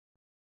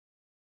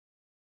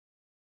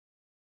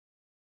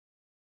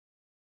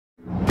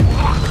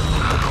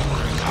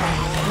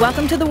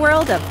Welcome to the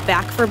world of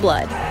Back 4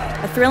 Blood,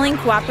 a thrilling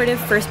cooperative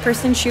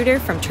first-person shooter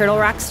from Turtle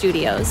Rock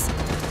Studios,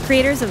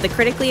 creators of the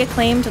critically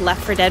acclaimed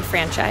Left 4 Dead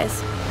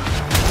franchise.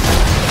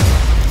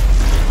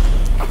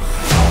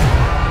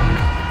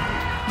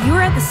 You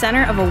are at the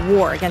center of a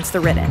war against the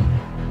Ridden.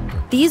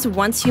 These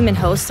once human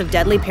hosts of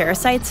deadly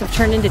parasites have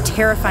turned into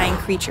terrifying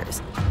creatures,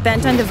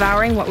 bent on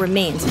devouring what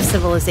remains of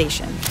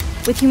civilization.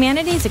 With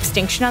humanity's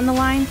extinction on the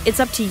line, it's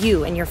up to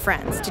you and your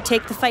friends to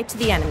take the fight to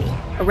the enemy,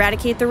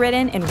 eradicate the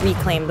Ridden, and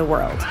reclaim the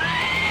world.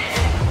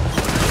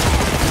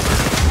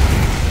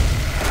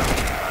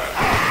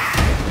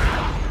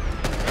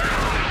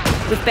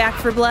 With Back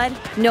 4 Blood,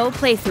 no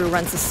playthrough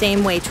runs the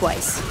same way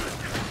twice.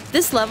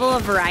 This level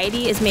of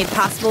variety is made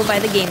possible by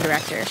the game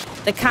director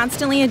that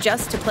constantly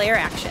adjusts to player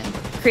action,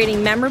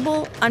 creating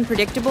memorable,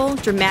 unpredictable,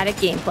 dramatic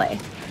gameplay.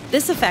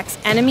 This affects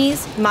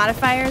enemies,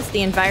 modifiers,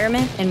 the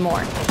environment, and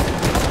more.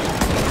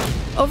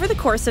 Over the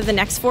course of the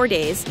next 4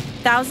 days,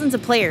 thousands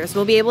of players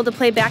will be able to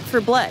play Back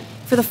 4 Blood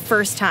for the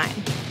first time.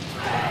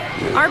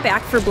 Our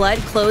Back 4 Blood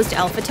closed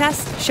alpha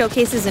test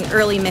showcases an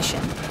early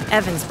mission,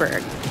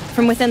 Evansburg,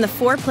 from within the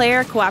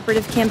 4-player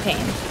cooperative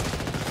campaign.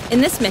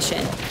 In this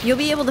mission, you'll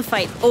be able to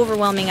fight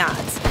overwhelming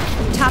odds,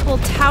 topple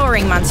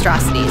towering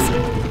monstrosities,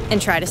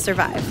 and try to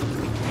survive.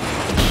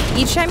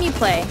 Each time you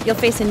play, you'll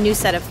face a new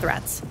set of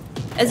threats.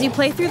 As you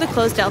play through the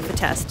closed alpha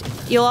test,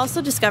 you'll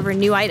also discover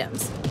new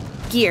items,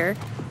 gear,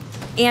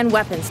 and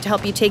weapons to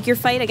help you take your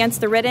fight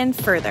against the Ridden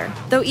further.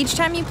 Though each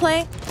time you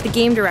play, the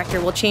game director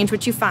will change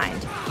what you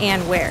find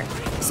and where,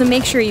 so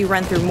make sure you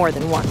run through more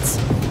than once.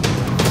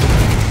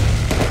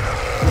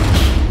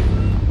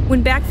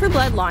 When Back 4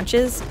 Blood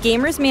launches,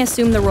 gamers may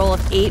assume the role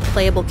of 8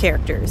 playable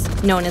characters,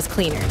 known as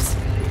Cleaners.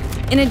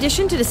 In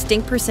addition to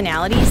distinct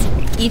personalities,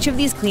 each of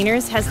these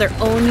Cleaners has their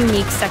own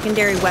unique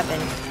secondary weapon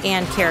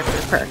and character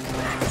perk.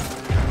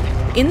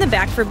 In the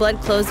Back 4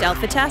 Blood closed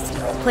alpha test,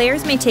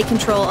 players may take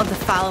control of the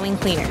following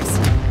Cleaners: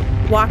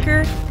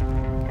 Walker,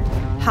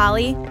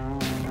 Holly,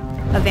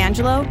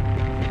 Evangelo,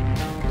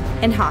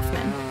 and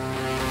Hoffman.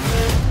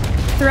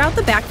 Throughout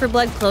the Back 4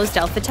 Blood closed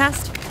alpha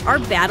test, our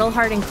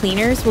battle-hardened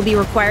Cleaners will be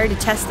required to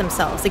test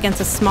themselves against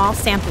a small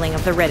sampling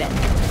of the Ridden.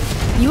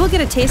 You will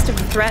get a taste of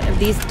the threat of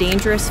these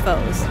dangerous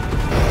foes: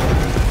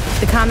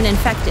 the common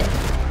infected,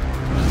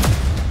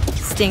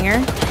 Stinger,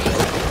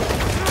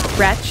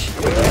 Wretch,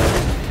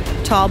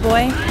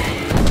 Tallboy,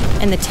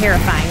 and the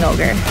terrifying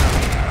Ogre.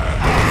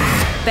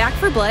 Back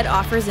 4 Blood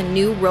offers a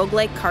new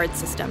roguelike card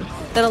system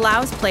that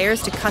allows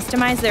players to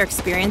customize their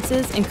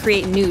experiences and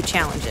create new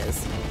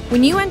challenges.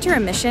 When you enter a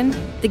mission,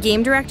 the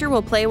game director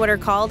will play what are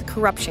called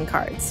corruption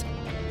cards.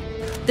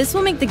 This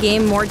will make the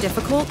game more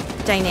difficult,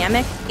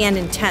 dynamic, and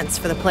intense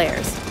for the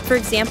players. For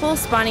example,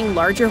 spawning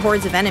larger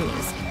hordes of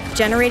enemies,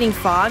 generating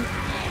fog,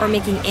 or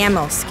making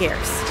ammo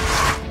scarce.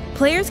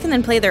 Players can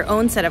then play their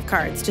own set of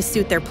cards to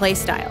suit their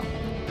playstyle.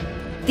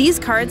 These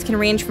cards can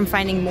range from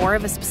finding more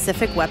of a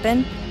specific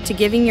weapon to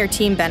giving your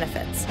team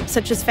benefits,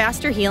 such as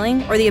faster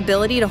healing or the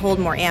ability to hold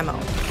more ammo.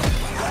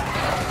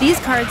 These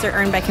cards are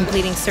earned by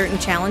completing certain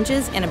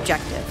challenges and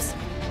objectives.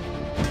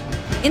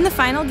 In the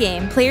final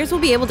game, players will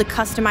be able to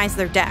customize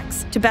their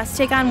decks to best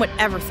take on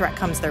whatever threat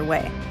comes their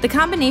way. The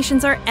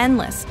combinations are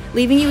endless,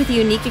 leaving you with a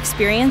unique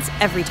experience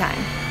every time.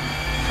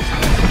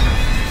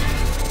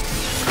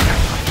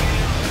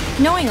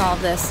 Knowing all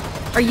of this,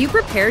 are you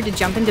prepared to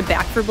jump into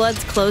Back 4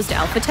 Blood's closed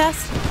alpha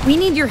test? We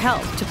need your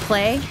help to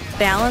play,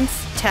 balance,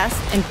 test,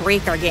 and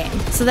break our game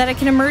so that it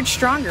can emerge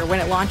stronger when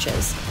it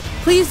launches.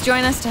 Please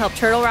join us to help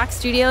Turtle Rock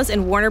Studios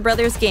and Warner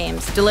Brothers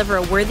Games deliver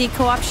a worthy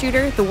co-op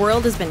shooter the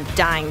world has been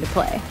dying to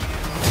play.